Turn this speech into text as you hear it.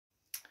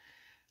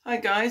Hi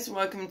guys,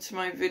 welcome to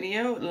my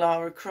video,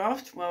 Lara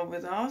Craft Well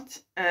with Art.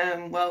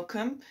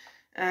 Welcome.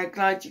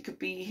 Glad you could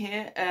be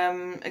here.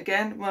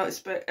 Again,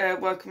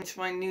 welcome to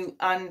my new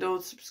and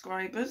old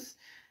subscribers.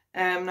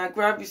 Now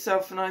grab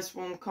yourself a nice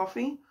warm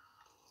coffee.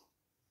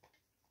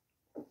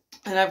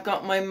 And I've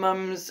got my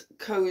mum's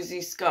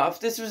cozy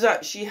scarf. This was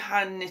actually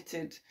hand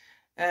knitted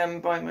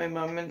by my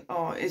mum, and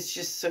oh, it's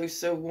just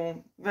so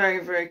warm.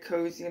 Very, very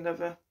cozy. I love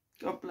her.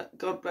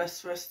 God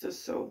bless the rest of her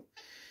soul.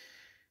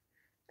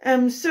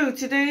 So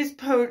today is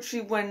Poetry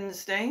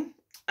Wednesday,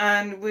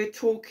 and we're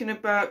talking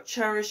about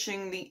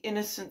cherishing the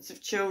innocence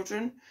of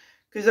children,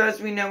 because as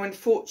we know,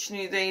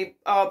 unfortunately, they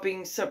are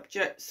being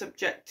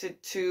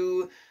subjected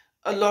to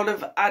a lot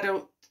of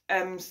adult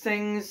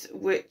things,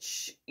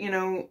 which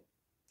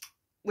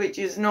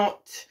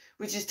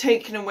is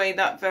taking away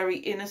that very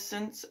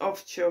innocence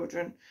of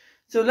children.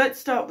 So let's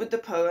start with the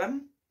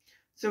poem.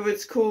 So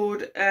it's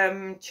called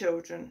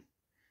Children.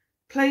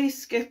 Play,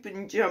 skip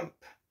and jump.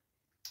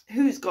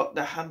 Who's got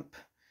the hump?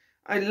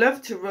 I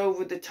love to roll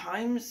with the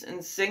times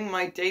and sing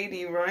my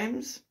daily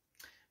rhymes.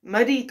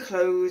 Muddy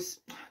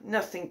clothes,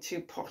 nothing too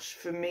posh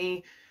for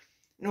me,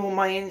 nor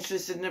my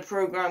interest in a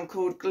program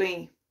called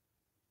Glee.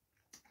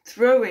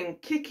 Throwing,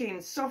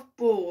 kicking, soft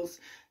balls,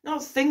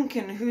 not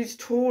thinking who's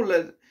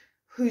taller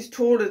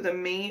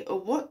than me or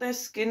what their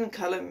skin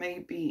colour may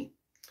be.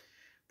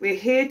 We're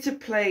here to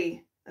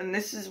play, and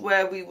this is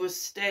where we will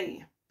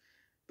stay,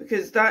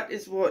 because that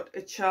is what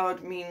a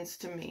child means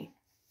to me.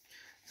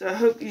 So I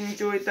hope you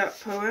enjoyed that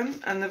poem.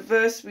 And the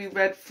verse we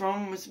read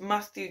from was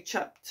Matthew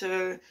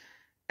chapter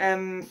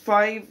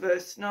 5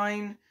 verse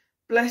 9.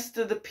 Blessed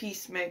are the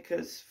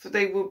peacemakers, for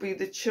they will be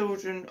the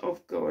children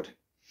of God.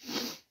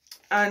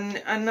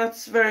 And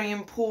that's very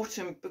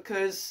important,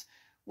 because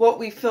what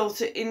we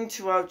filter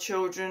into our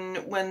children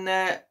when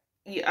they're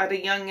at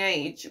a young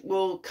age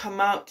will come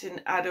out in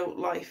adult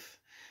life.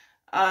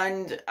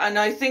 And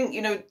I think,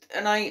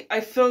 and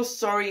I feel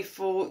sorry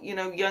for,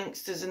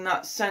 youngsters in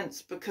that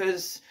sense,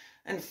 because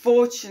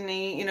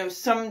unfortunately,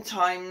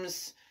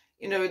 sometimes,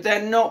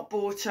 they're not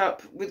brought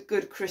up with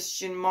good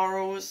Christian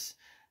morals,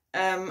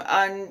 and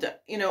then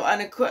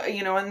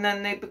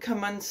they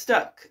become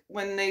unstuck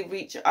when they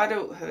reach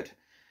adulthood.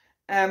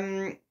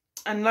 And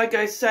like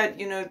I said,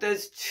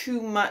 there's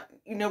too much,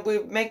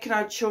 we're making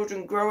our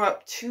children grow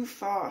up too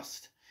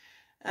fast.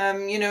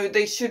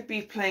 They should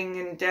be playing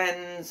in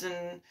dens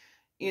and,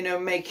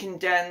 making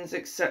dens,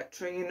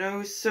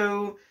 etc.,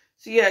 So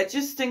yeah,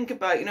 just think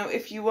about,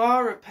 if you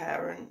are a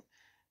parent,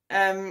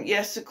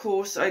 yes, of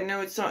course, I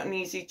know it's not an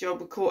easy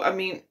job. Of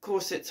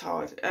course it's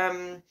hard.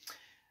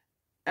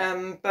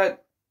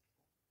 But,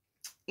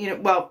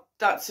 well,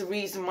 that's the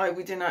reason why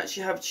we didn't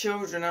actually have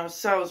children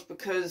ourselves,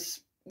 because,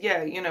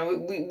 yeah,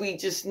 we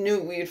just knew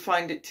we would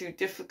find it too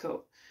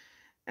difficult.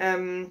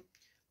 But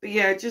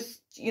yeah,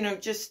 just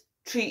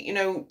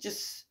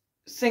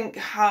think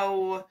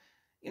how,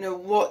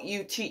 what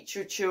you teach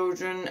your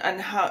children, and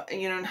how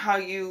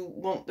you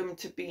want them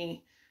to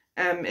be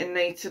in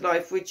later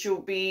life, which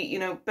will be,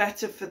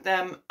 better for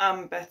them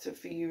and better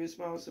for you as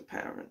well as a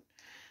parent.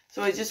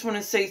 So I just want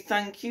to say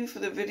thank you for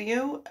the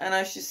video, and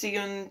I shall see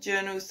you on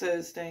Journal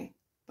Thursday.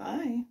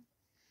 Bye.